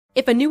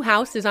If a new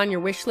house is on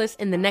your wish list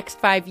in the next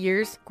 5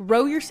 years,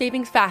 grow your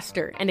savings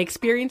faster and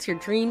experience your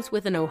dreams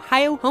with an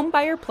Ohio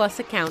Homebuyer Plus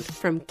account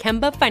from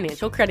Kemba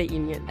Financial Credit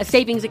Union. A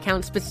savings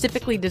account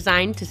specifically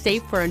designed to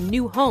save for a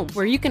new home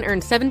where you can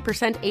earn 7%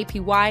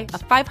 APY,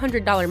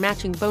 a $500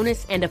 matching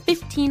bonus, and a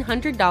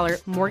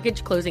 $1,500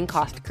 mortgage closing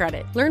cost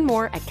credit. Learn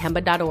more at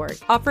Kemba.org.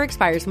 Offer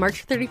expires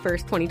March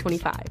 31st,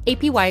 2025.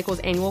 APY equals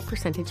annual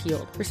percentage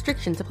yield.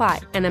 Restrictions apply.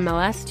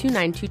 NMLS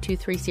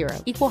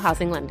 292230. Equal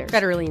housing lender.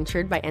 Federally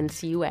insured by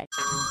NCUA.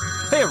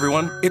 Hey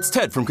everyone, it's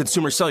Ted from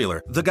Consumer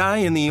Cellular, the guy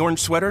in the orange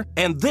sweater,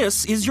 and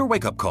this is your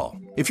wake-up call.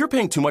 If you're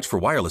paying too much for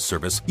wireless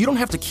service, you don't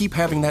have to keep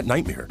having that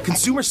nightmare.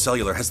 Consumer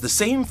Cellular has the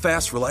same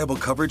fast, reliable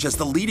coverage as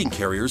the leading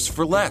carriers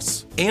for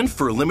less. And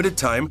for a limited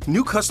time,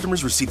 new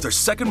customers receive their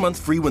second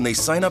month free when they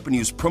sign up and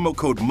use promo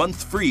code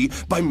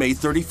MONTHFREE by May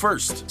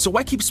 31st. So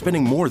why keep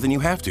spending more than you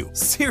have to?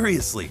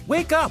 Seriously,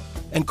 wake up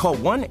and call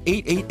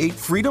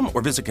 1-888-FREEDOM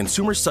or visit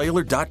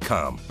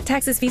consumercellular.com.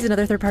 Taxes, fees, and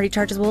other third-party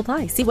charges will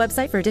apply. See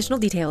website for additional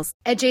details.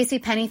 At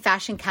JCPenney,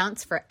 fashion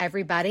counts for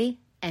everybody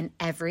and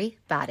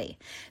everybody.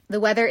 The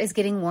weather is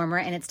getting warmer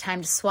and it's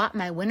time to swap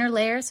my winter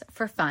layers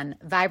for fun,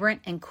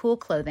 vibrant, and cool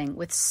clothing.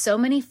 With so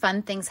many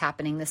fun things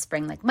happening this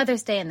spring, like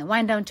Mother's Day and the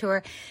Wind Down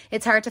Tour,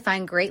 it's hard to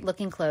find great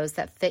looking clothes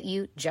that fit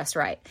you just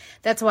right.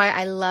 That's why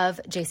I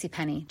love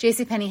JCPenney.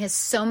 JCPenney has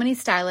so many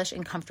stylish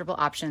and comfortable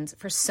options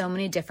for so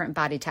many different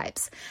body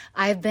types.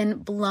 I've been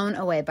blown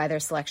away by their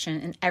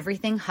selection, and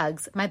everything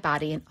hugs my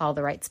body in all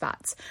the right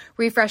spots.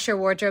 Refresh your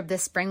wardrobe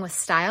this spring with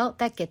style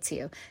that gets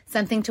you.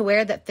 Something to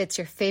wear that fits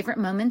your favorite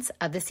moments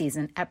of the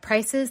season at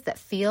prices that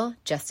feel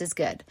just as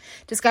good.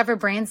 Discover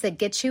brands that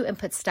get you and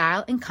put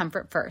style and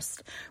comfort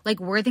first, like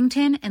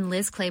Worthington and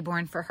Liz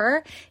Claiborne for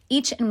her,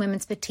 each in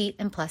women's petite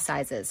and plus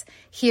sizes.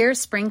 Here,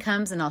 spring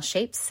comes in all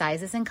shapes,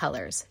 sizes, and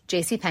colors.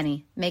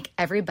 JCPenney, make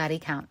everybody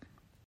count.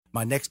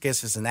 My next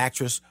guest is an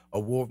actress,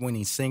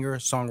 award-winning singer,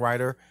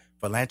 songwriter,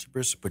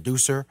 philanthropist,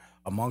 producer.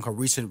 Among her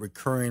recent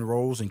recurring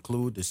roles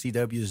include the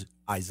CW's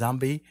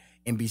iZombie,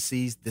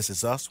 NBC's This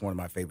Is Us, one of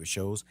my favorite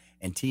shows,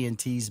 and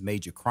TNT's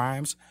Major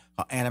Crimes.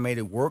 Her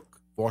animated work,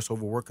 voiceover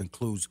work,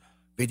 includes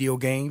video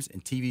games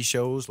and TV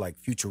shows like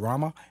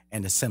Futurama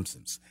and The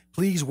Simpsons.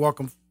 Please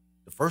welcome,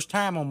 the first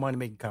time on Money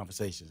Making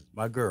Conversations,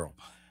 my girl,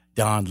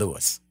 Dawn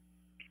Lewis.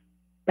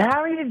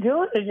 How are you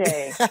doing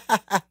today?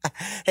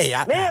 Hey,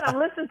 man, I'm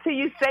listening to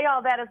you say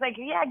all that. It's like,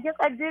 yeah, I guess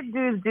I did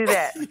do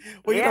that.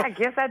 Well, I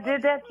guess I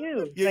did that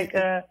too.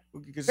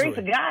 Grace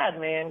of God,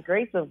 man.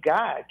 Grace of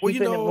God.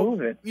 Keeping it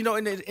moving. You know,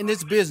 in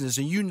this business,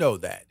 and you know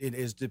that it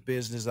is the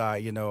business.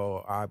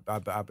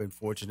 I've been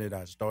fortunate.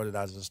 I started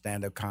as a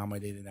stand-up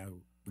comedy, and I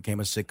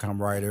became a sitcom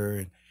writer,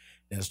 and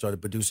then I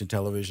started producing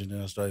television,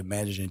 and I started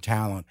managing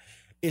talent.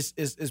 It's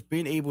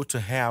being able to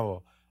have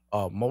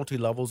multi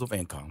levels of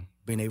income,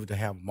 being able to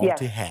have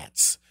multi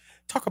hats.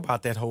 Talk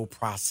about that whole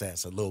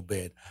process a little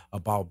bit,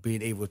 about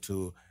being able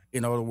to,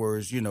 in other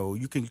words,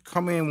 you can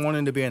come in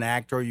wanting to be an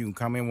actor, you can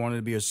come in wanting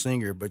to be a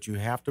singer, but you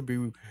have to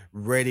be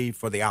ready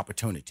for the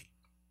opportunity.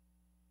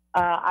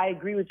 I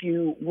agree with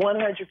you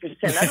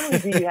 100%. Not only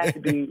do you have to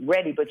be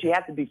ready, but you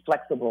have to be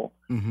flexible,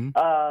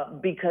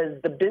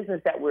 because the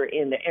business that we're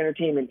in, the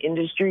entertainment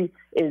industry,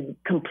 is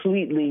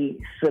completely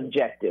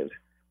subjective.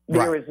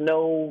 There is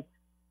no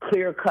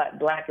clear-cut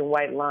black and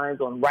white lines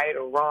on right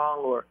or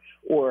wrong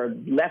or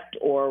left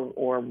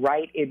or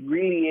right. It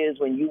really is,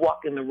 when you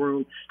walk in the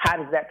room, how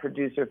does that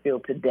producer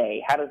feel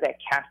today? How does that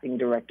casting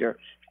director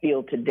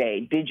feel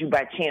today? Did you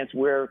by chance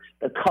wear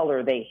the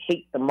color they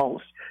hate the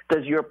most?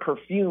 Does your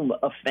perfume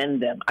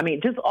offend them? I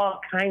mean, just all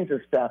kinds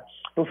of stuff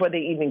before they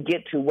even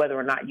get to whether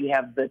or not you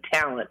have the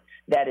talent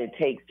that it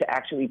takes to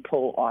actually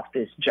pull off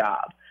this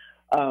job.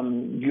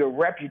 Your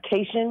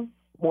reputation,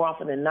 more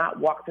often than not,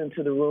 walks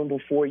into the room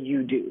before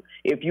you do.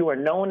 If you are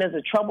known as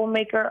a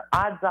troublemaker,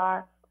 odds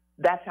are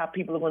that's how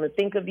people are going to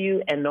think of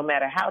you, and no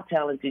matter how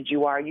talented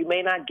you are, you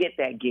may not get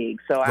that gig.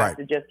 So I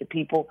suggest to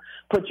people,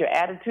 put your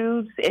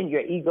attitudes and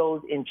your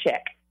egos in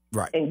check,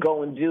 and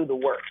go and do the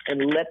work,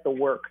 and let the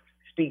work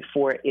speak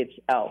for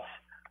itself.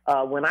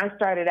 When I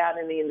started out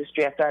in the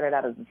industry, I started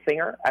out as a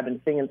singer. I've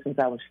been singing since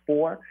I was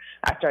 4.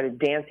 I started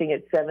dancing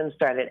at 7,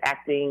 started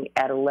acting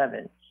at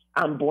 11.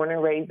 I'm born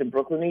and raised in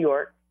Brooklyn, New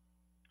York.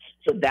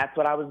 So that's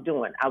what I was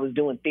doing. I was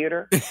doing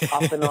theater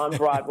off and on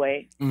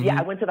Broadway. Yeah,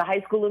 I went to the High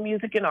School of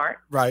Music and Art.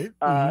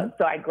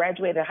 So I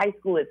graduated high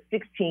school at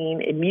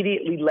 16,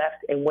 immediately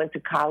left and went to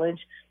college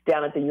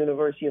down at the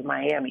University of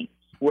Miami,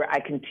 where I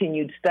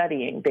continued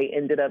studying. They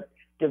ended up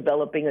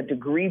developing a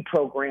degree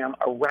program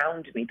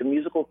around me. The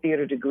musical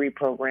theater degree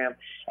program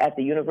at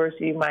the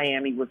University of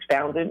Miami was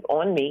founded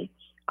on me.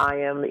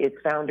 I am its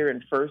founder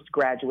and first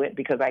graduate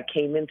because I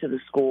came into the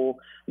school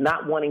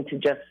not wanting to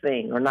just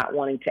sing or not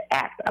wanting to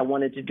act. I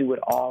wanted to do it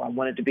all. I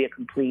wanted to be a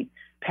complete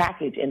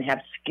package and have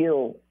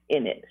skill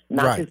in it,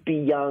 not Right. just be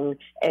young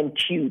and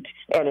cute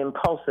and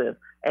impulsive.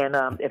 And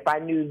if I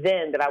knew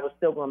then that I was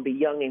still going to be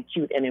young and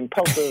cute and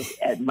impulsive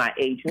at my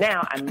age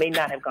now, I may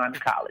not have gone to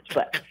college.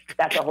 But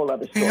that's a whole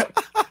other story.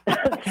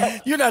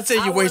 You're not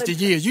saying you wasted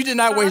years. You did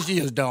not waste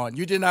years, Dawn.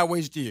 You did not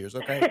waste years,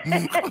 okay?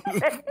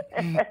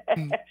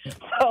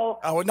 So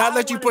I will not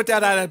let you put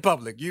that out in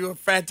public. You are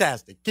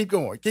fantastic. Keep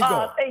going. Keep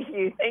going.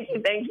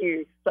 Thank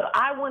you. So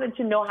I wanted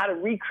to know how to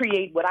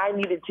recreate what I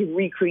needed to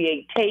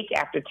recreate, take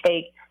after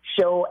take,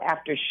 show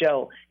after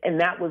show. And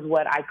that was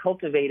what I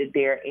cultivated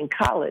there in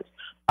college.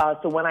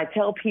 So when I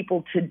tell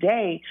people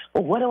today,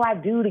 well, what do I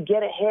do to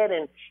get ahead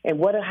and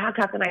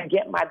how can I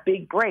get my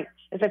big break?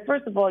 It's like,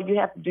 first of all, you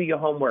have to do your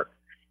homework.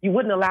 You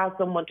wouldn't allow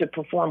someone to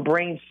perform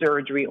brain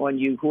surgery on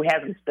you who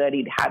hasn't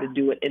studied how to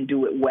do it and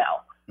do it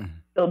well. Mm-hmm.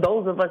 So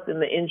those of us in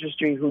the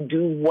industry who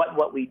do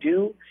what we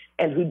do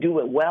and who do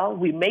it well,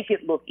 we make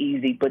it look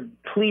easy, but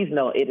please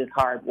know it is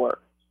hard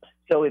work.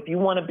 So if you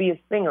want to be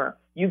a singer,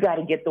 you got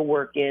to get the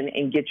work in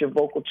and get your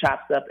vocal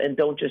chops up, and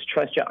don't just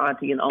trust your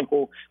auntie and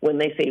uncle when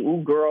they say,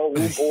 ooh, girl,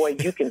 ooh, boy,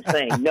 you can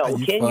sing. No,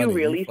 can you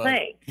really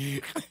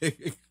sing?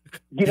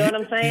 You know what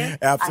I'm saying?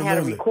 Absolutely. I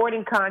had a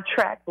recording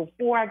contract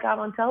before I got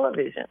on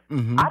television.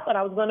 Mm-hmm. I thought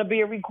I was going to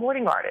be a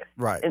recording artist,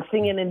 right, and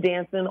singing and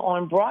dancing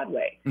on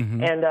Broadway.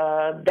 Mm-hmm. And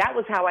that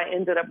was how I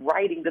ended up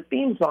writing the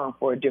theme song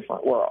for A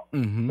Different World,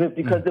 mm-hmm.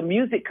 because the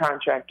music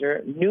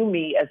contractor knew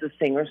me as a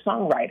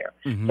singer-songwriter.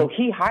 Mm-hmm. So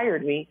he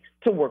hired me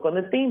to work on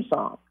the theme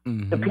song.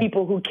 Mm-hmm. The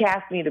people who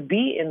cast me to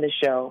be in the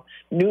show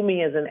knew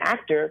me as an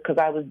actor because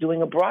I was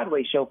doing a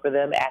Broadway show for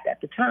them at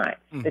the time,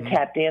 mm-hmm. the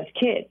Tap Dance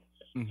Kid.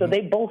 Mm-hmm. So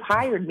they both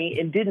hired me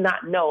and did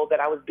not know that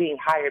I was being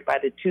hired by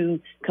the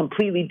two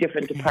completely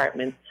different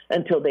departments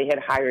until they had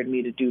hired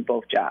me to do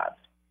both jobs.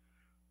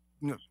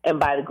 No. And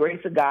by the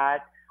grace of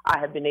God, I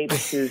have been able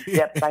to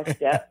step by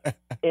step,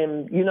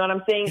 and you know what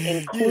I'm saying,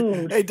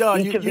 include each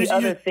of the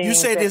other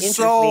things that interest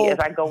me as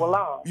I go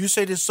along. You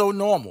say this so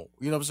normal,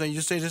 you know what I'm saying?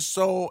 You say this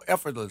so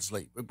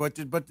effortlessly, but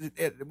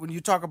when you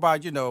talk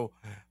about, you know,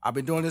 I've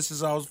been doing this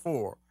since I was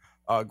 4.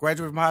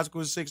 Graduated from high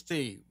school at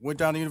 16. Went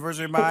down to the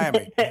University of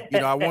Miami. You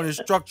know, I wanted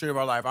structure in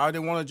my life. I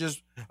didn't want to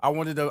just. I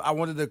wanted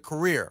a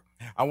career.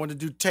 I wanted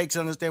to do takes,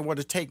 understand what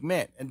a take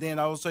meant, and then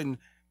all of a sudden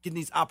getting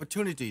these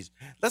opportunities.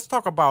 Let's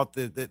talk about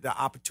the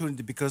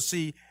opportunity, because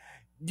see,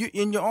 you,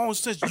 in your own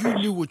sense, you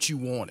knew what you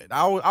wanted.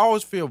 I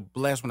always feel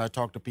blessed when I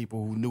talk to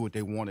people who knew what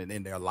they wanted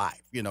in their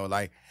life. You know,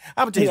 like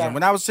I'm gonna tell you something.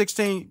 When I was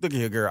 16, look at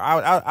here, girl.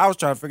 I was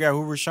trying to figure out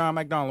who Rashawn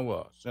McDonald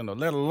was. You know,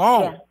 let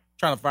alone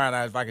trying to find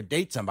out if I could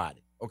date somebody.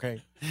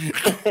 Okay.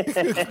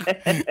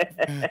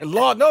 And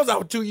Lord knows I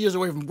was 2 years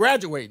away from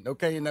graduating.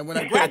 Okay. And then when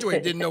I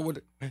graduated, didn't know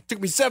what it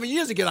took me 7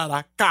 years to get out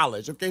of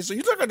college. Okay. So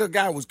you look at the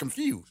guy who was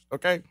confused.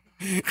 Okay.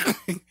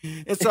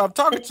 And so I'm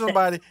talking to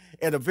somebody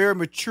at a very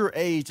mature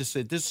age that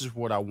said, this is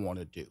what I want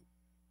to do.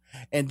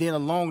 And then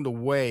along the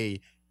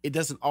way, it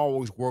doesn't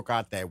always work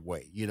out that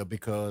way, you know,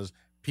 because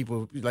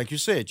people, like you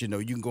said, you know,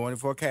 you can go in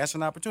for a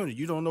casting opportunity.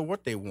 You don't know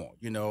what they want,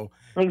 you know.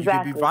 Exactly. You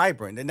can be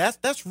vibrant. And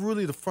that's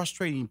really the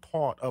frustrating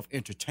part of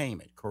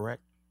entertainment,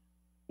 correct?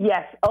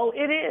 Yes. Oh,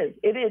 it is.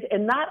 It is.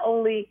 And not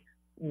only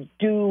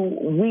do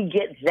we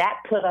get that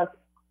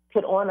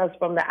put on us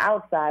from the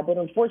outside, but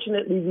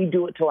unfortunately we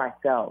do it to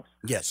ourselves.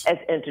 Yes. As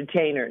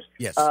entertainers.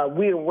 Yes.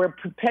 We're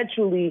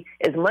perpetually,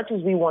 as much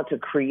as we want to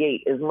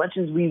create, as much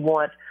as we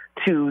want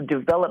to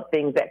develop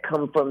things that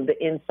come from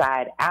the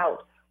inside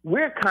out,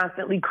 we're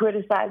constantly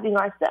criticizing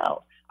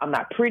ourselves. I'm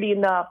not pretty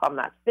enough. I'm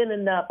not thin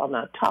enough. I'm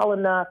not tall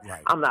enough.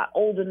 Right. I'm not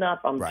old enough.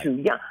 I'm too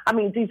young. I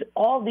mean,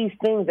 all these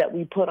things that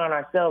we put on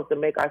ourselves to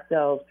make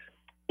ourselves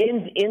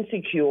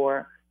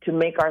insecure, to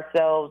make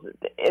ourselves,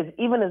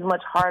 even as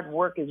much hard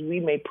work as we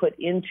may put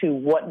into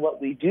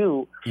what we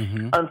do,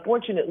 mm-hmm.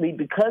 unfortunately,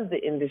 because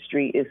the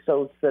industry is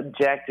so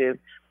subjective,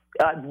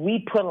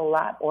 we put a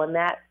lot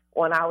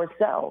on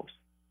ourselves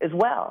as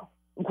well.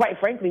 Quite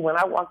frankly, when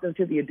I walked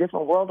into the A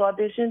Different World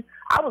audition,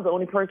 I was the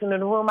only person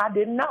in the room I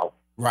didn't know.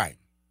 Right.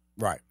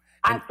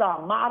 I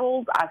saw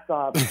models. I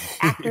saw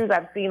actors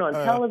I've seen on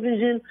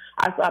television.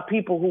 I saw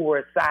people who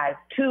were size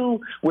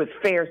 2 with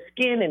fair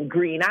skin and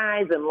green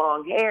eyes and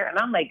long hair. And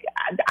I'm like,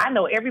 I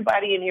know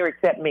everybody in here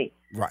except me.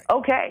 Right.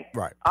 Okay.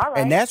 Right. All right.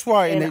 And that's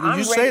why, and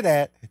you say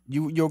that,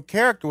 your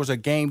character was a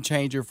game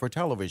changer for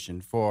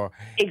television.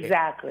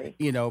 Exactly.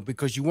 You know,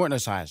 because you weren't a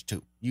size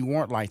 2. You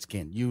weren't light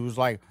skinned. You was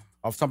like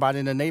of somebody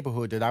in the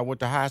neighborhood that I went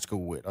to high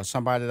school with, or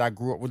somebody that I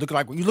grew up with.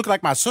 You look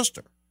like my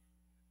sister.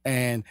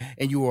 And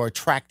you were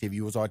attractive.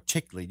 You was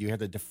articulate. You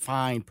had a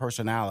defined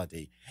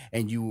personality,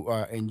 and you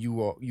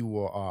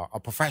were a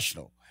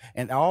professional.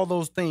 And all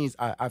those things,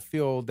 I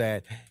feel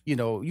that, you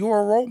know, you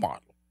were a role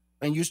model,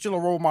 and you're still a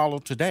role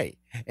model today.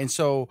 And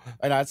so,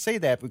 and I'd say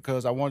that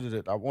because I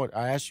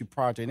asked you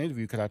prior to an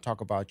interview, could I talk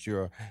about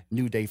your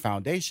New Day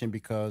Foundation,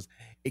 because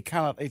it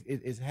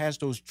has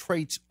those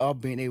traits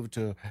of being able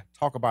to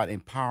talk about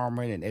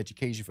empowerment and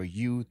education for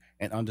youth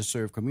and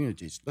underserved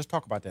communities. Let's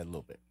talk about that a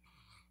little bit.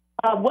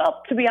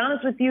 Well, to be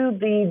honest with you,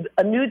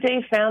 the New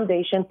Day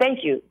Foundation,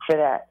 thank you for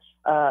that.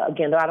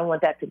 Again, I don't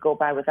want that to go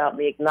by without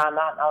me not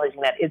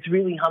acknowledging that. It's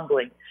really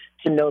humbling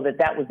to know that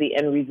that was the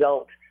end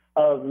result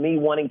of me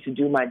wanting to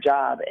do my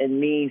job and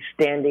me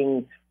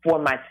standing for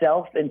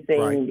myself and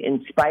saying,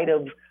 in spite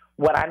of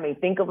what I may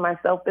think of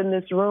myself in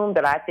this room,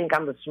 that I think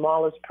I'm the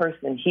smallest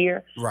person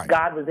here. Right.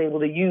 God was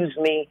able to use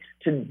me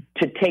to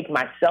take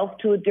myself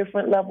to a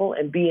different level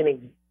and be an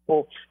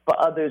example for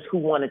others who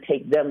want to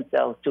take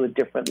themselves to a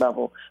different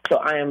level. So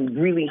I am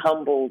really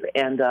humbled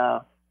and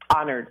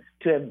honored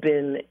to have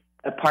been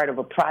a part of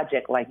a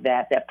project like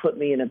that put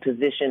me in a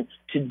position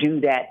to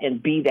do that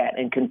and be that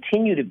and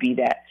continue to be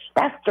that.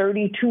 That's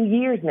 32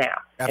 years now.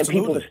 Absolutely.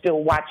 And people are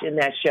still watching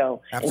that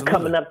show and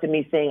coming up to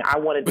me saying, I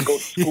wanted to go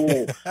to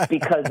school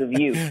because of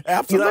you.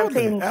 Absolutely. You know what I'm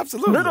saying?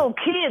 Absolutely. Little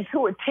kids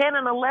who are 10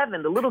 and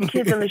 11, the little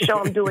kids in the show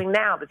I'm doing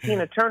now, the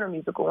Tina Turner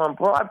musical on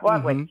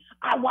Broadway. Mm-hmm.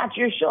 I watch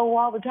your show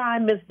all the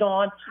time, Miss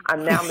Dawn.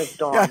 I'm now Miss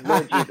Dawn.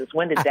 Lord Jesus,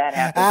 when did that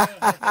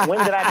happen? When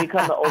did I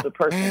become an older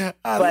person?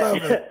 I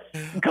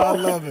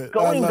love it.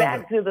 Going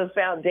back to the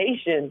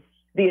foundation,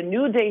 the A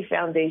New Day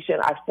Foundation,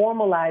 I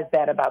formalized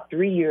that about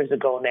 3 years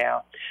ago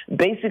now,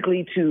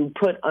 basically to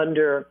put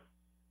under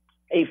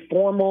a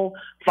formal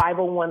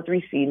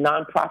 501(c)(3)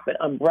 nonprofit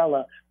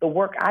umbrella the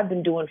work I've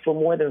been doing for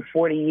more than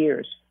 40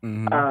 years.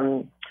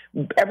 Mm-hmm.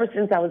 Ever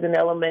since I was in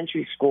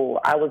elementary school,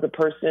 I was a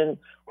person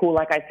who,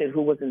 like I said,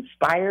 who was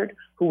inspired,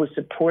 who was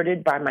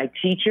supported by my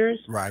teachers,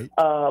 right?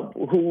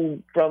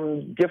 Who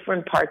from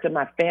different parts of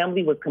my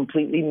family was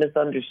completely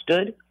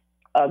misunderstood.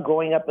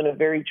 Growing up in a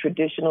very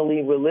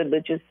traditionally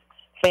religious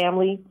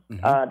family,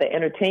 mm-hmm. The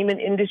entertainment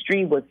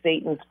industry was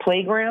Satan's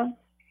playground,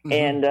 mm-hmm.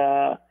 and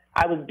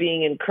I was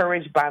being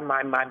encouraged by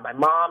my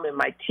mom and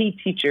my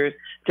teachers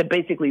to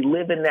basically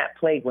live in that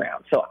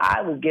playground. So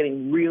I was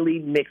getting really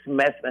mixed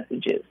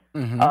messages.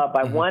 Mm-hmm.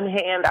 By mm-hmm. one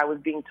hand, I was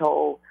being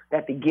told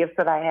that the gifts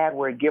that I had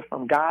were a gift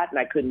from God and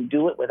I couldn't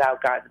do it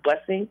without God's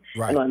blessing.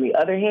 Right. And on the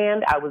other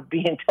hand, I was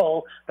being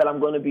told that I'm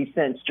going to be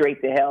sent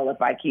straight to hell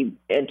if I keep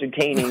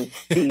entertaining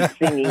these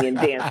singing and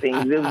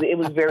dancing. It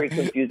was very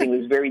confusing. It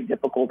was very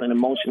difficult and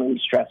emotionally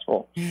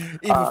stressful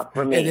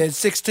for me. And then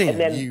 16, and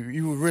then,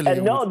 you were really...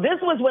 No, this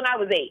was when I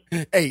was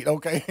 8. 8,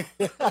 okay.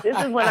 This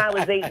is when I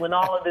was 8, when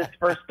all of this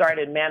first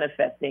started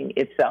manifesting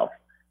itself.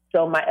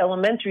 So my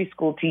elementary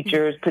school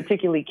teachers,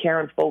 particularly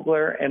Karen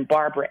Fogler and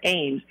Barbara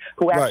Ames,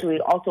 who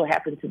actually also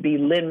happened to be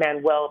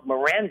Lin-Manuel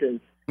Miranda's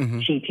mm-hmm.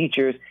 key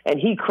teachers, and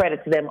he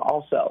credits them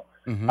also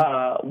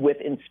mm-hmm. With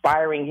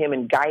inspiring him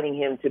and guiding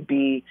him to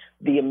be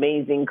the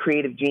amazing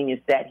creative genius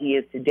that he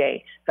is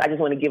today. So I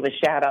just want to give a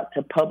shout out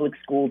to public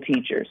school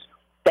teachers.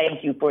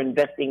 Thank you for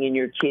investing in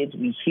your kids.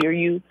 We hear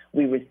you,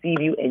 we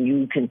receive you, and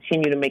you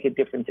continue to make a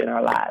difference in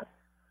our lives.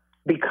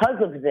 Because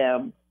of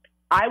them,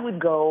 I would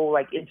go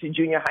into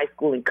junior high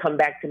school and come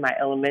back to my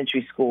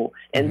elementary school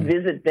and mm-hmm.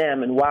 visit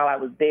them. And while I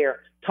was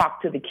there,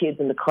 talk to the kids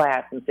in the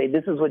class and say,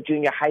 this is what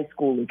junior high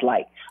school is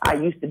like. I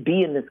used to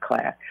be in this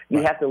class.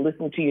 You have to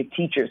listen to your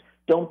teachers.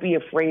 Don't be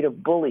afraid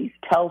of bullies.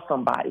 Tell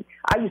somebody.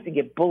 I used to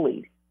get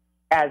bullied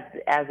as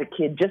a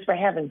kid just for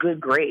having good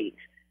grades,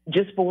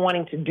 just for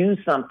wanting to do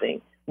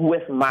something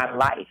with my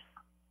life.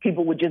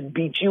 People would just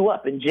beat you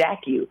up and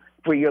jack you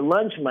for your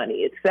lunch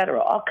money, et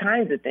cetera, all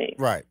kinds of things.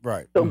 Right.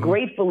 So mm-hmm.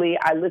 gratefully,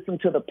 I listen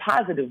to the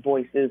positive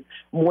voices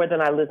more than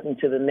I listen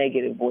to the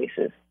negative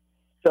voices.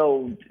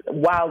 So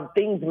while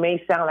things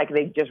may sound like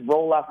they just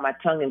roll off my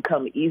tongue and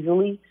come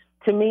easily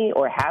to me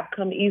or have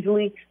come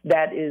easily,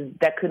 that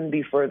couldn't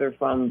be further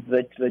from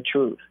the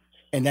truth.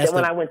 And that's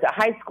when I went to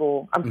high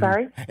school, I'm mm-hmm.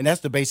 sorry? And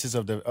that's the basis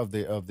of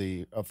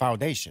the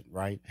foundation,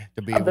 right?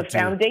 The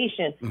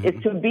foundation mm-hmm.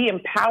 is to be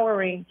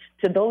empowering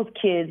to those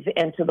kids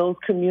and to those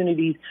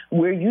communities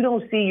where you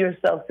don't see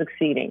yourself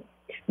succeeding,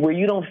 where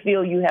you don't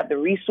feel you have the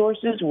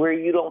resources, where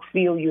you don't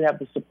feel you have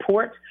the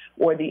support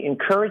or the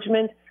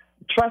encouragement.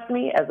 Trust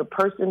me, as a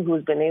person who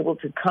has been able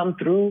to come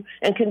through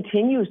and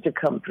continues to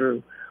come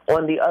through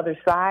on the other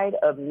side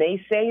of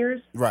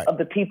naysayers, right. of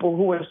the people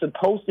who are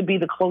supposed to be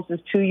the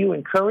closest to you,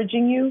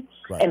 encouraging you,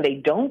 right. and they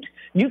don't,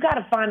 you got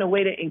to find a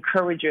way to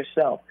encourage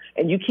yourself.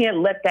 And you can't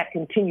let that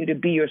continue to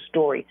be your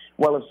story.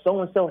 Well, if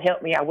so-and-so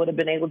helped me, I would have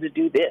been able to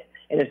do this.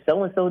 And if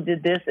so-and-so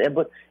did this.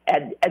 But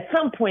at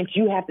some point,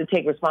 you have to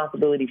take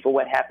responsibility for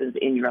what happens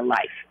in your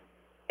life.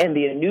 And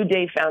the A New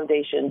Day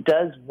Foundation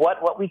does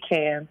what we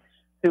can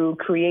through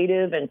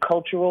creative and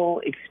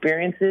cultural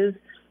experiences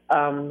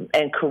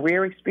and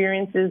career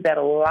experiences that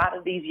a lot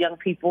of these young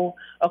people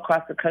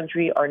across the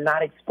country are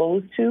not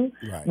exposed to.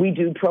 Right. We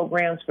do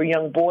programs for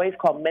young boys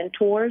called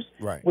Mentors,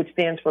 right. which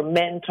stands for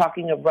Men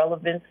Talking of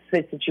Relevant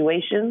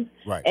Situations,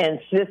 right.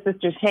 and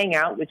Sisters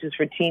Hangout, which is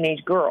for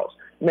teenage girls.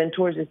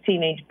 Mentors is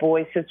teenage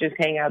boys, Sisters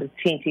Hangout is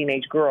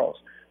teenage girls.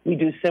 We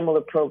do similar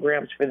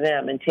programs for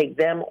them and take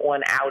them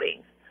on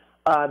outings.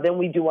 Then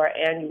we do our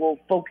annual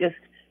Focused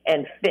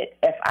and Fit,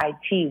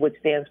 FIT, which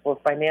stands for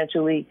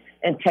Financially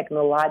and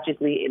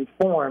Technologically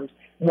Informed,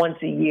 once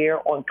a year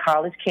on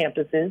college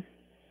campuses.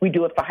 We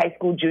do it for high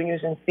school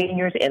juniors and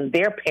seniors and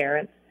their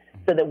parents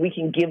so that we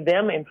can give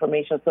them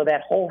information so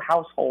that whole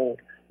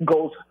household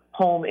goes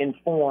home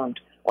informed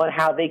on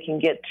how they can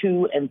get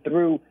to and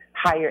through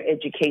higher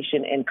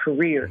education and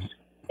careers.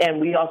 And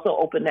we also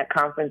open that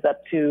conference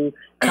up to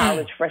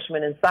college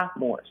freshmen and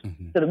sophomores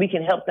so that we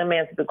can help them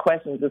answer the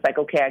questions. It's like,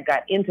 okay, I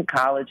got into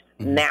college.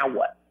 Now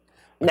what?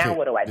 Now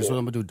what do I do? This is what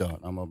I'm going to do, Dawn.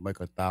 I'm going to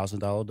make a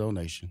 $1,000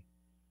 donation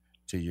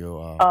to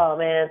your oh,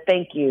 man,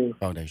 thank you.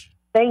 foundation.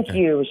 Thank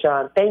you,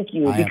 Sean. Thank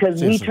you.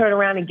 Because we turn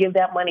around and give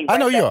that money right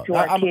back to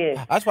our kids.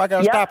 That's why I got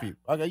to stop you.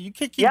 Okay, you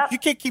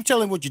can't keep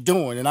telling what you're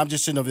doing, and I'm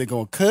just sitting over there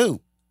going, cool.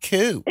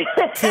 You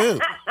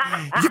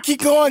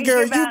keep going,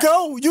 girl. You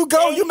go.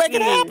 You make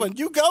it happen.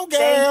 You go, girl.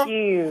 Thank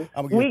you.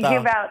 We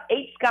give out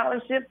 8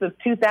 scholarships of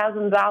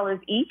 $2,000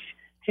 each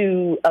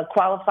to a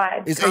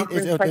qualified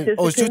conference participant.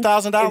 Oh, it's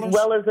 $2,000? As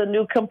well as a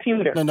new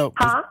computer. No.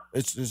 Huh?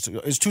 It's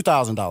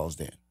 $2,000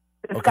 then.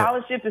 The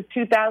scholarship is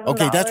 $2,000.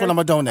 Okay, that's what I'm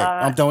going to donate.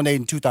 I'm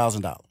donating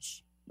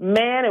 $2,000.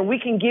 Man, and we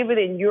can give it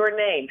in your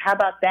name. How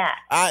about that?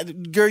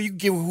 Girl, you can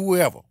give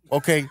whoever.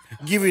 Okay,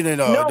 give it in.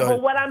 No,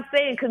 but what I'm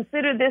saying,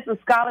 consider this a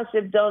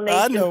scholarship donation.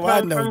 I know,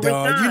 Dawn.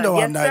 Return. You know,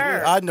 yes, I'm not.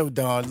 Sir. I know,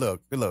 Dawn.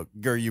 Look,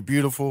 girl, you're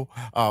beautiful.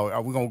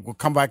 We're gonna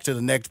come back to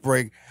the next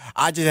break.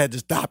 I just had to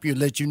stop you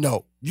and let you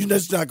know. You're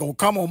just not gonna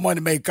come on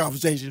Money Made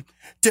Conversation.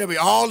 Tell me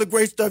all the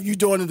great stuff you're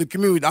doing in the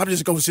community. I'm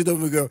just gonna sit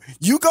over and go,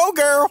 you go,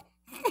 girl.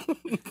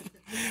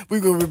 We're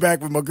gonna be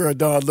back with my girl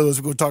Dawn Lewis.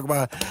 We're gonna talk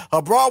about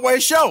her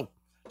Broadway show.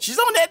 She's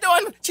on there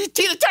doing. She's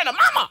Tina Turner,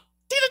 mama.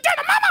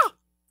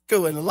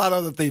 Cool, and a lot of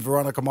other things.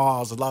 Veronica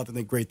Mars, a lot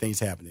of great things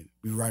happening.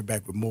 We'll be right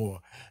back with more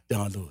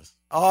Dawn Lewis.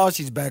 Oh,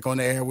 she's back on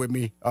the air with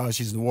me.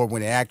 She's an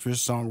award-winning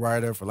actress,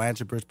 songwriter,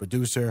 philanthropist,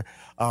 producer.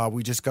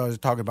 We just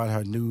got talking about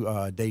her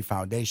new Day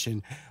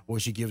Foundation, where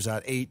she gives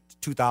out 8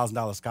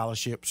 $2,000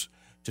 scholarships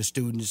to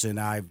students, and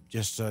I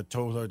just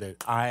told her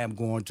that I am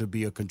going to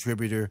be a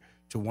contributor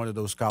to one of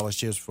those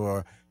scholarships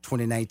for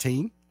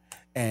 2019.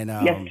 And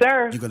yes,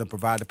 sir. You're going to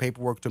provide the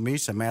paperwork to me.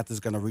 Samantha's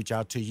going to reach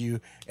out to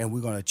you, and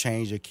we're going to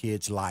change a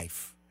kid's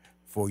life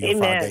for your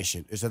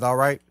foundation. Is that all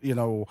right? You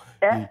know,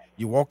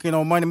 you walk in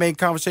on Money Making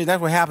Conversation.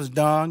 That's what happens,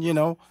 Don. You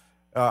know,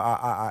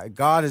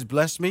 God has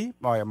blessed me.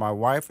 My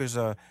wife is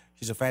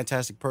she's a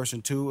fantastic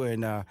person too,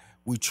 and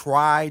we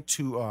try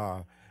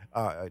to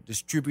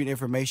distribute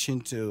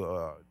information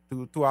to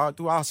through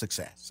our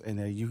success.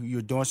 And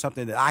you're doing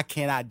something that I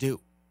cannot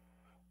do,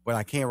 but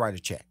I can write a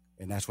check,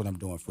 and that's what I'm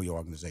doing for your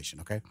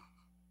organization. Okay.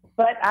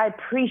 But I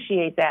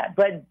appreciate that.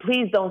 But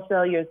please don't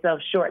sell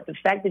yourself short. The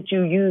fact that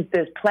you use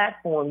this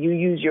platform, you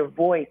use your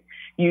voice,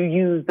 you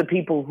use the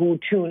people who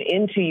tune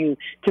into you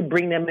to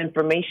bring them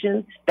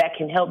information that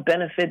can help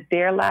benefit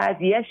their lives.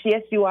 Yes,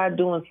 you are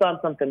doing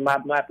something, my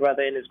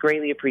brother, and it's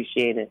greatly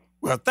appreciated.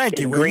 Well, thank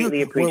you.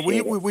 Greatly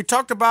appreciated. We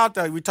talked about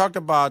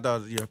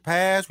your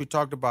past. We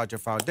talked about your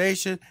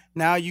foundation.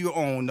 Now you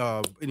own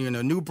in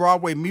a new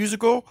Broadway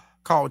musical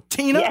called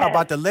Tina,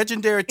 about the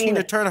legendary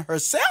Tina Turner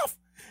herself.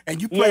 And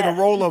you played the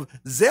role of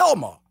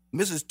Zelma,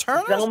 Mrs.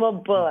 Turner?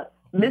 Zelma Bullock,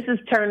 Mrs.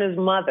 Turner's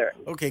mother.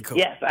 Okay, cool.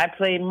 Yes, I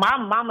played my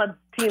mama,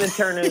 Tina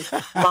Turner's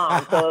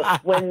mom. So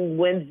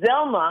when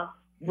Zelma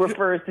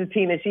refers to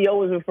Tina, she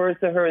always refers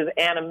to her as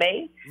Anna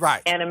Mae.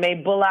 Right. Anna Mae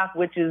Bullock,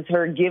 which is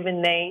her given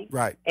name.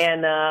 Right.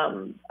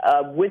 And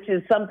which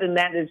is something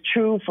that is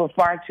true for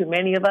far too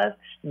many of us.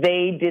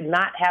 They did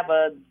not have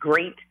a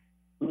great,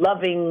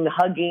 loving,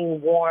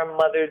 hugging, warm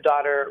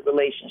mother-daughter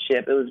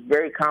relationship. It was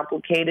very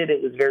complicated.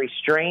 It was very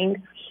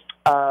strained.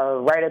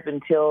 Right up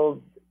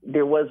until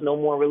there was no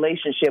more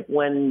relationship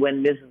when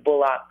Mrs.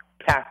 Bullock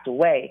passed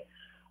away.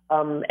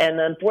 And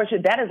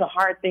unfortunately, that is a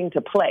hard thing to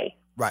play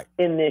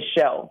in this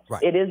show.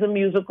 Right. It is a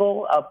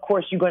musical. Of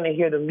course, you're going to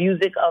hear the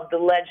music of the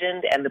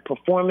legend and the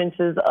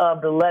performances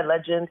of the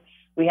legend.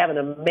 We have an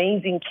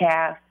amazing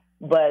cast,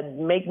 but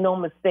make no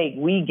mistake,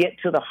 we get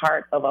to the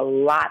heart of a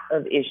lot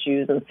of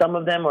issues, and some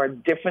of them are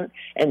different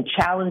and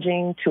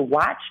challenging to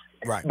watch.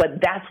 Right. But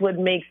that's what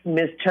makes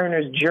Miss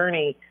Turner's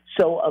journey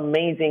so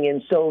amazing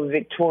and so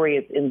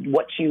victorious in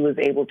what she was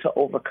able to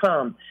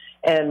overcome.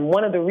 And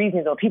one of the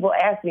reasons, people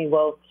ask me,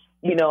 well,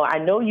 you know, I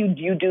know you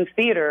do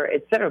theater,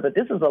 et cetera, but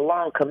this is a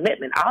long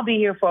commitment. I'll be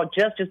here for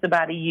just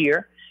about a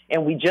year,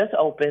 and we just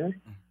opened.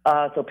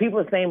 So people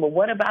are saying, well,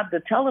 what about the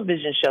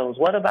television shows?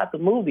 What about the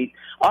movies?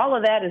 All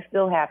of that is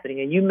still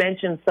happening. And you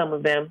mentioned some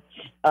of them.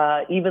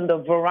 Even the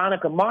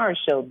Veronica Mars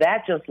show,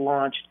 that just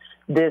launched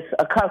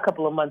a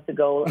couple of months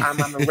ago. I'm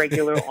a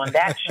regular on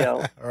that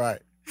show. Right.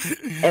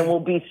 And we'll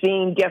be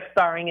seeing guest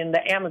starring in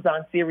the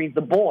Amazon series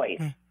The Boys,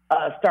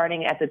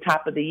 starting at the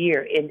top of the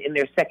year in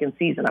their second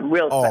season. I'm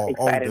real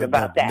excited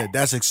about that.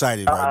 That's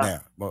exciting right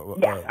now.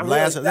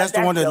 That's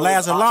the one that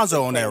Laz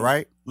Alonso on there,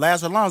 right?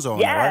 Laz Alonso on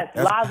there, right?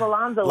 Yes, Laz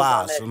Alonso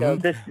was on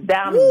that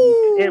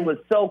show. It was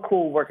so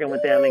cool working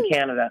with them in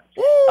Canada.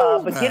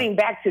 But getting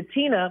back to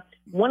Tina,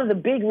 one of the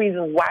big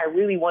reasons why I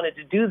really wanted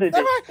to do this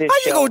How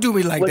you gonna do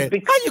me like that?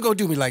 How you gonna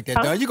do me like that,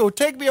 Don? You gonna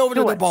take me over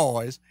to the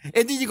Boys,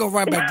 and then you gonna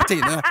run back to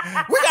Tina.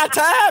 We got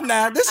time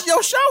now. This is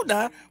your show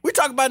now. We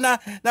talk about now.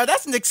 Now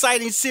that's an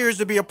exciting series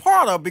to be a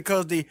part of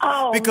because the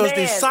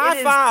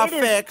sci-fi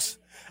effects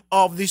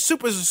of the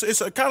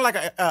it's kind of like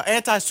an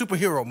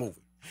anti-superhero movie.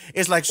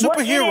 It's like Well,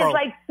 superhero. it is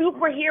like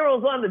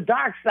superheroes on the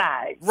dark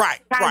side. Right,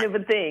 Kind right. of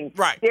a thing.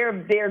 Right. They're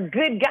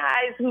good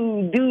guys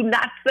who do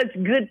not such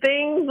good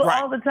things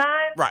Right. all the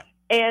time. Right.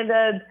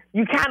 And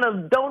you kind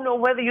of don't know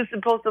whether you're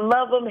supposed to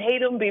love them,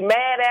 hate them, be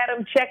mad at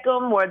them, check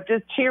them, or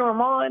just cheer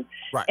them on.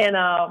 Right. And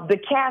the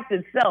cast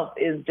itself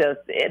is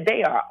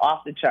they are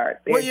off the charts.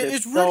 They're Well,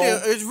 it's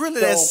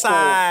really that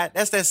side.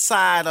 That's that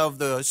side of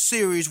the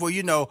series where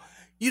you look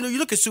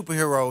at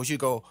superheroes. You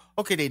go,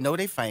 okay, they know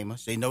they're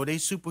famous. They know they're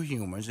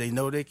superhumans. They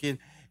know they can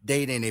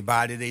date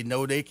anybody. They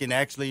know they can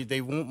actually. If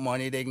they want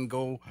money, they can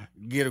go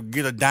get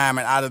a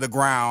diamond out of the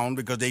ground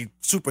because they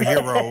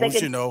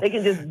superheroes. They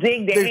can just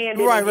dig their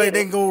hand in. Right.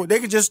 They can go. They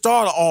can just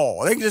start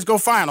oil. They can just go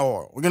find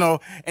oil.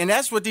 And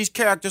that's what these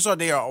characters are.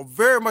 They are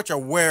very much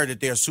aware that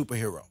they're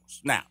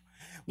superheroes. Now,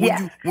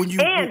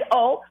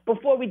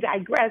 before we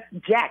digress,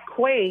 Jack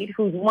Quaid,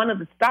 who's one of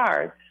the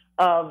stars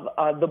of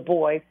The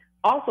Boys,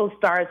 also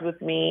stars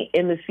with me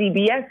in the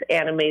CBS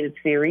animated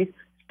series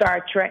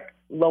Star Trek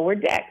Lower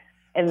Decks.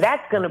 And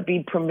that's going to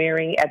be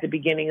premiering at the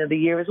beginning of the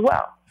year as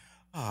well.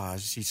 Ah,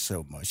 she's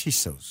so busy.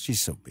 She's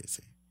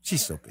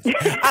so busy.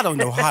 I don't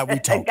know how we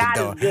talking,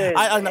 God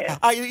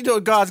is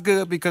good, God's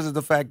good because of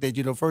the fact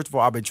that, first of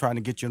all, I've been trying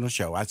to get you on the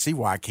show. I see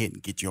why I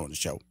can't get you on the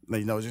show.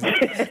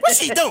 What's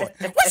she doing?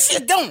 What's she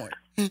doing?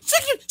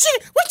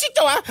 What's she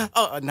doing?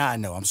 I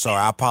know. I'm sorry.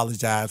 I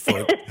apologize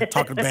for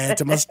talking bad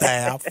to my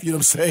staff. You know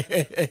what I'm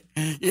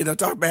saying?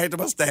 Talking bad to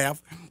my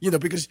staff.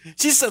 Because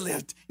she's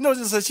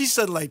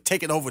suddenly,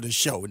 taking over the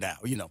show now.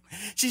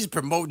 She's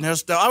promoting her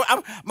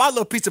stuff. My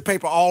little piece of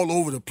paper all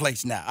over the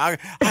place now. I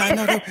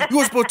know you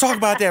were supposed to talk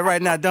about that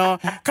right now, Don.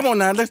 Come on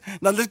now.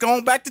 Let's go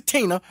on back to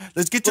Tina.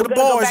 Let's get to the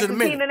boys in a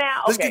minute.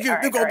 Let's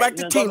go back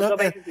to Tina.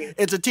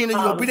 It's a Tina.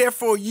 You're gonna be there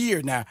for a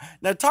year now.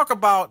 Now talk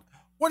about.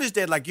 What is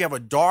that like? You have a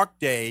dark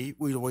day.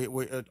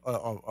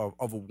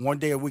 Of 1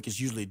 day a week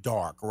is usually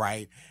dark,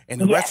 right? And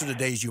the rest of the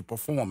days you're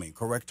performing,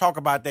 correct? Talk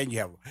about that.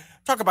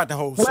 Talk about the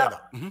whole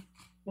setup. Mm-hmm.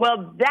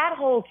 Well, that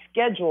whole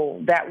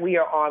schedule that we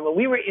are on, when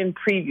we were in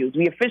previews,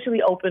 we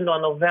officially opened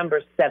on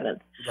November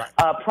 7th. Right.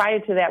 Prior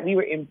to that, we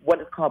were in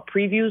what is called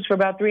previews for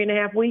about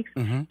 3.5 weeks.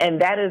 Mm-hmm.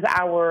 And that is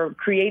our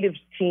creative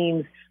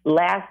team's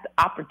last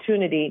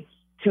opportunity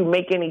to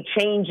make any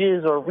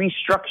changes or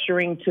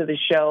restructuring to the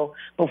show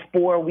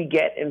before we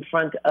get in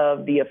front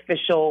of the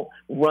official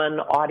run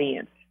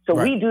audience. So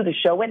we do the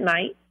show at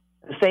night,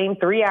 the same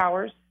 3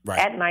 hours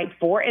at night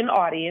for an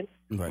audience.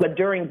 Right. But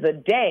during the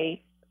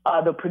day,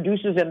 the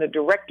producers and the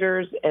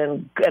directors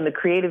and the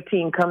creative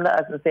team come to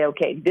us and say,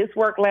 okay, this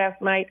worked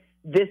last night.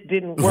 This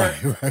didn't work.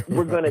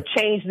 We're going to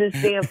change this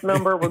dance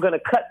number. We're going to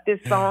cut this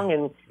song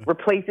and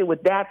replace it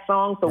with that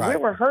song. So we're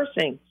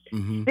rehearsing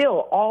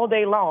still all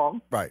day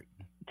long. Right.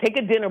 Take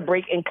a dinner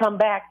break and come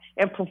back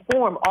and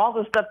perform all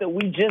the stuff that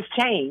we just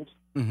changed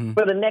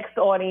for the next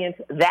audience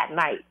that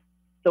night.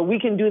 So we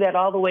can do that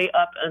all the way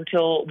up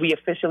until we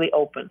officially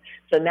open.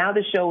 So now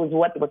the show is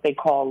what they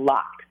call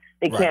locked.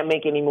 They can't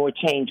make any more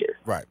changes.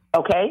 Right.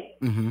 Okay?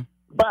 Mm-hmm.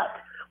 But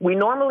we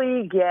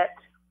normally get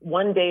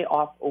 1 day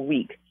off a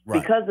week.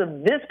 Right. Because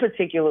of this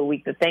particular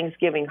week, the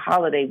Thanksgiving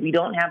holiday, we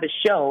don't have a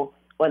show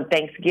on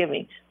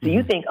Thanksgiving. So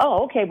you think,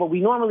 okay, but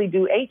we normally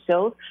do 8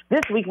 shows.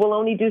 This week we'll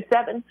only do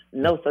 7.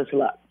 No such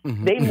luck.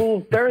 Mm-hmm. They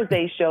moved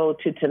Thursday's show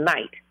to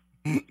tonight.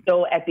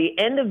 So at the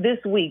end of this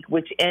week,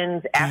 which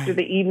ends after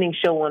the evening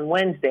show on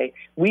Wednesday,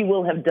 we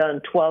will have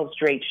done 12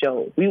 straight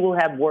shows. We will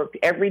have worked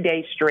every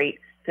day straight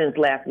since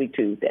last week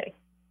Tuesday.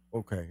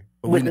 Okay.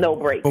 With no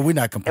break. But we're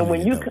not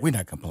complaining, we're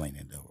not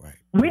complaining, though, right?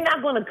 We're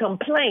not going to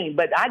complain,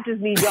 but I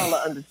just need y'all to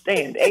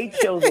understand 8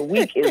 shows a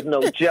week is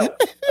no joke.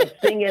 Of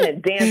singing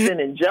and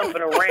dancing and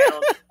jumping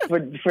around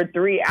for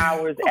 3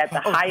 hours at the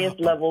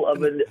highest level of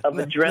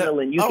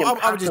adrenaline you can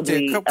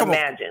possibly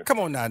imagine. Come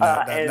on now,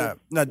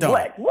 don't.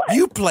 What?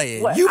 You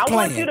playing. What? You I playing.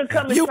 want you to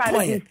come and try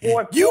to do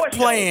four You shows.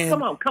 playing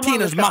Come on,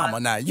 Tina's Rashawn. mama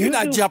now. You're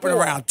not jumping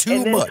around too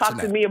and then much talk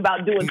now. to me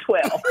about doing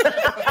 12.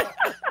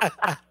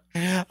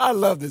 I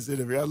love this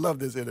interview.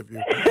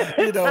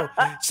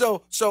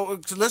 So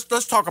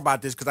let's talk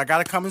about this because I got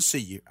to come and see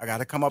you. I got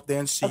to come up there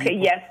and see you. Okay,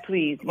 yes,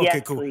 please. Okay,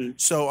 yes, cool. Please.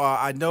 So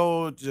I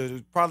know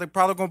probably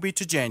going to be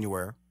to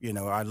January.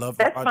 I love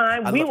That's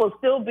fine. We will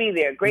still be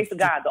there. Grace of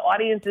God. The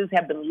audiences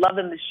have been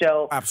loving the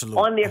show.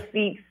 Absolutely. On their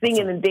feet,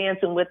 singing and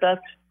dancing with us.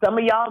 Some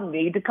of y'all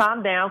need to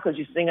calm down because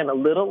you're singing a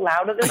little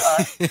louder than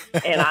us.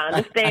 And I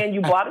understand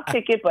you bought a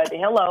ticket, but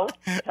hello.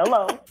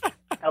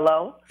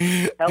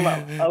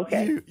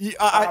 Okay. You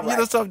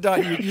know something,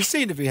 Don, you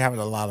seem to be having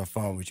a lot of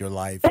fun with your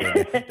life.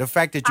 The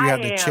fact that you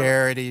have the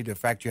charity, the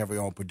fact you have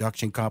your own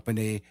production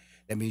company,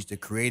 that means the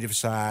creative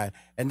side,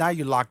 and now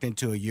you're locked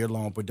into a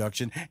year-long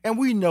production. And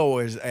we know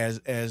as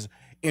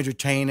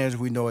entertainers,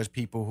 we know as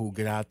people who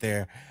get out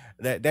there,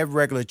 that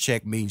regular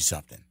check means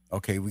something.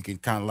 Okay, we can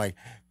kind of like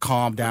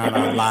calm down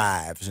our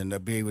lives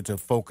and be able to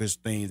focus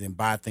things and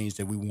buy things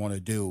that we want to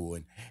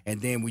do. And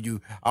then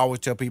I always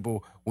tell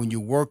people when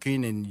you're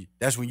working, and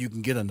that's when you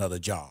can get another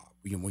job.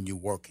 when you're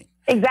working.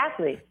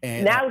 Exactly.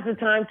 And now is the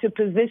time to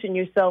position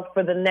yourself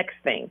for the next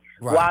thing.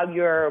 Right. While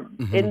you're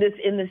in this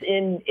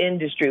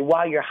industry,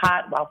 while you're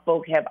hot, while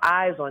folk have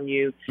eyes on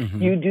you,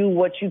 you do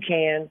what you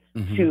can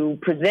to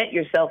present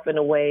yourself in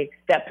a way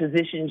that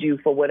positions you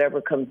for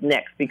whatever comes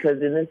next.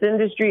 Because in this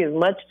industry, as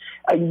much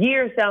a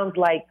year sounds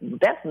like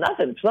that's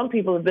nothing. Some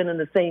people have been in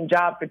the same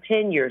job for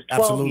 10 years,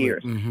 12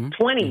 years,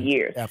 20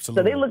 years.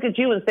 Absolutely. So they look at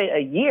you and say, a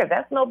year,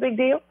 that's no big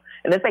deal.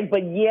 And it's like,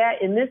 but yeah,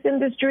 in this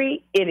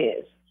industry, it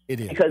is. It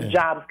is. Because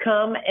jobs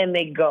come and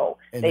they go.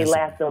 And they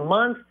last a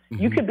month.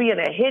 You could be in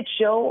a hit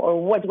show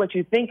or what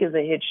you think is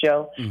a hit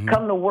show,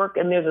 come to work,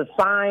 and there's a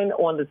sign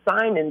on the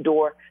sign-in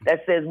door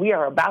that says we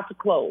are about to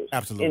close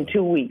in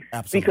 2 weeks.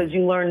 Because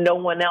you learn no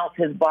one else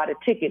has bought a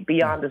ticket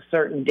beyond a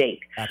certain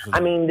date.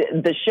 I mean,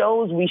 the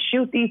shows, we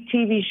shoot these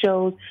TV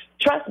shows.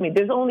 Trust me,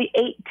 there's only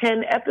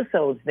 8-10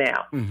 episodes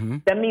now.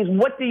 That means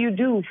what do you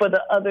do for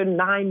the other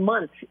 9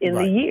 months in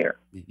the year?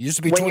 It used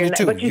to be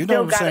 22. But you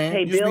still got to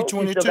pay bills.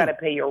 You still got to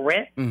pay your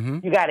rent.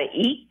 You got to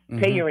eat,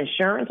 pay your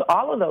insurance,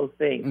 all of those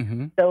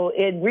things. So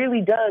it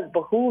really does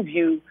behoove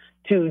you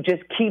to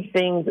just keep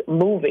things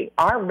moving.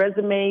 Our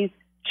resumes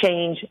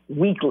change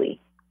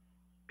weekly.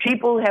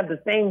 People have the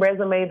same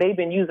resume they've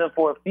been using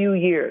for a few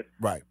years.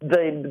 Right.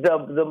 I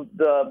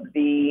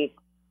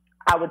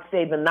would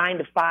say the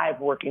 9-to-5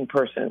 working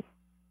person,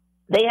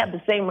 they have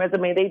the same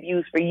resume they've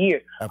used for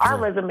years. Our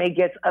resume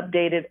gets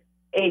updated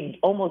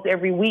almost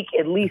every week,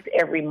 at least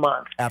every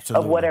month,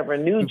 of whatever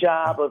new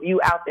job, of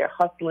you out there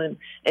hustling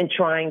and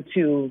trying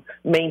to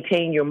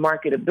maintain your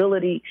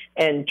marketability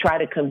and try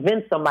to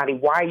convince somebody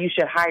why you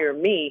should hire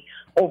me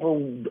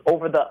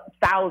over the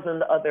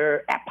 1,000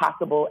 other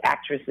possible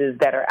actresses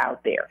that are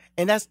out there.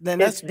 And it's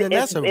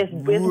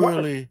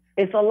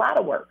a lot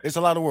of work. It's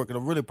a lot of work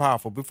and really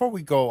powerful. Before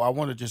we go, I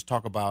want to just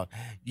talk about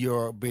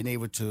your being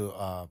able to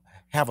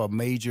have a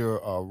major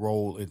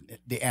role in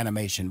the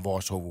animation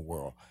voiceover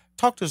world.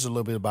 Talk to us a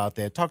little bit about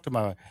that. Talk to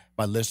my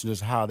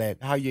listeners how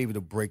you're able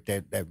to break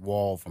that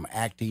wall from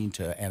acting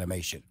to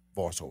animation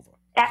voiceover.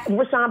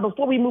 Rushion,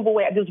 before we move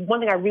away, there's one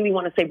thing I really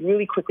want to say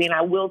really quickly, and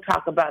I will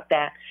talk about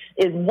that,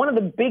 is one of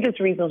the biggest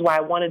reasons why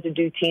I wanted to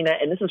do Tina,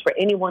 and this is for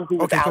anyone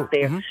who is out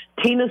there.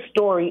 Tina's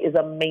story is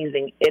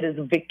amazing. It is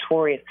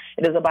victorious.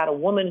 It is about a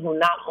woman who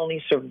not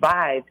only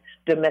survived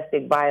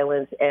domestic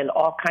violence and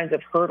all kinds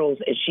of hurdles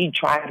as she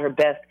tried her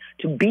best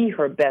to be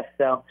her best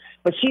self,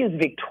 but she is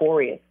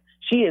victorious.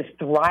 She is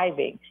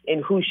thriving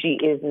in who she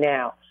is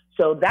now.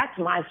 So that's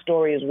my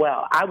story as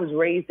well. I was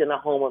raised in a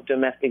home of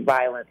domestic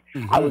violence.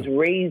 I was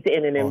raised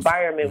in an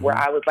environment where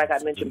I was, like I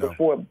mentioned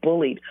before,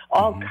 bullied,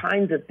 all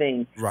kinds of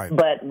things. Right.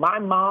 But my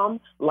mom,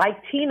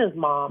 like Tina's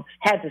mom,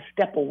 had to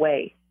step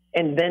away.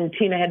 And then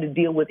Tina had to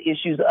deal with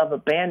issues of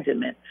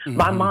abandonment.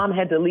 My mom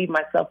had to leave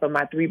myself and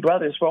my 3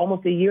 brothers for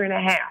almost a year and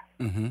a half.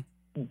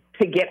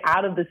 To get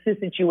out of the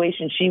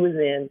situation she was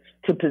in,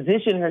 to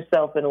position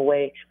herself in a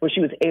way where she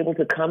was able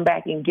to come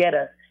back and get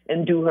us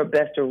and do her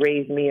best to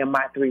raise me and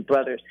my 3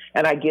 brothers.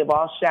 And I give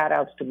all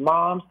shout-outs to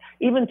moms,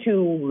 even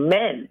to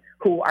men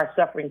who are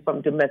suffering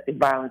from domestic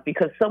violence,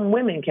 because some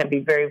women can be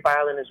very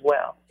violent as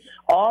well.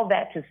 All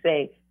that to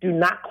say, do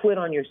not quit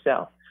on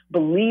yourself.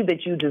 Believe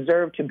that you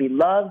deserve to be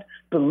loved.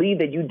 Believe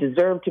that you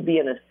deserve to be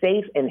in a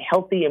safe and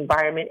healthy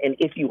environment. And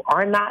if you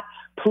are not,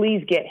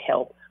 please get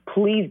help.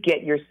 Please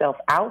get yourself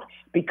out,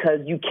 because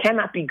you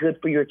cannot be good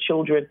for your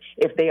children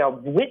if they are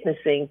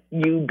witnessing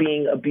you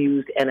being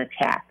abused and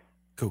attacked.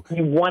 Cool.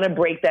 You want to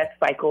break that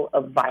cycle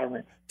of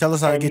violence. Tell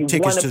us how to get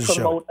tickets to the show.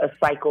 You want to promote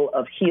a cycle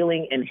of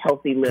healing and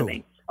healthy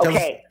living. Cool.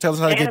 Okay. Tell us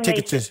how to get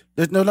tickets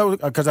to. No,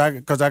 because I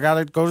got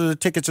to go to the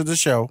tickets to the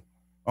show.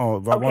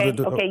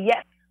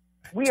 Yes.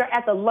 We are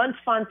at the Lunch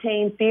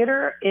Fontaine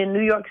Theater in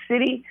New York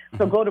City.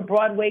 So go to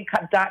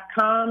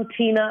Broadway.com,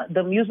 Tina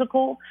the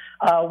Musical.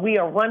 We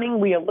are running.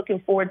 We are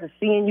looking forward to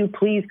seeing you.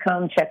 Please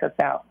come check us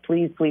out.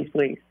 Please, please,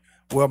 please.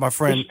 Well, my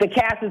friend. The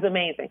cast is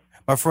amazing.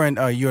 My friend,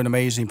 you're an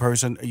amazing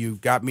person. You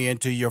got me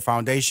into your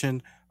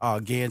foundation.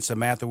 Again,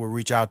 Samantha will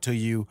reach out to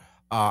you.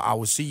 I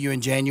will see you in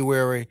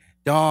January.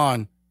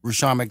 Dawn,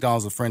 Rushion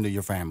McDonald's a friend of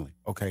your family,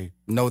 okay?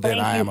 Know that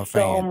I am a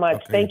fan. Thank you so much.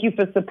 Okay? Thank you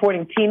for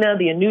supporting Tina,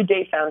 the A New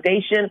Day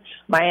Foundation,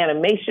 my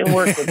animation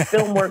work with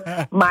film work,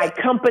 my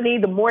company,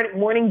 the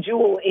Morning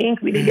Jewel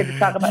Inc. We didn't get to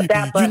talk about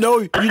that. But you know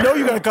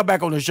you're going to come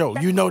back on the show.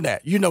 You know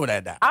that. You know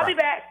that now. I'll be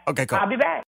back. Okay, cool. I'll be back.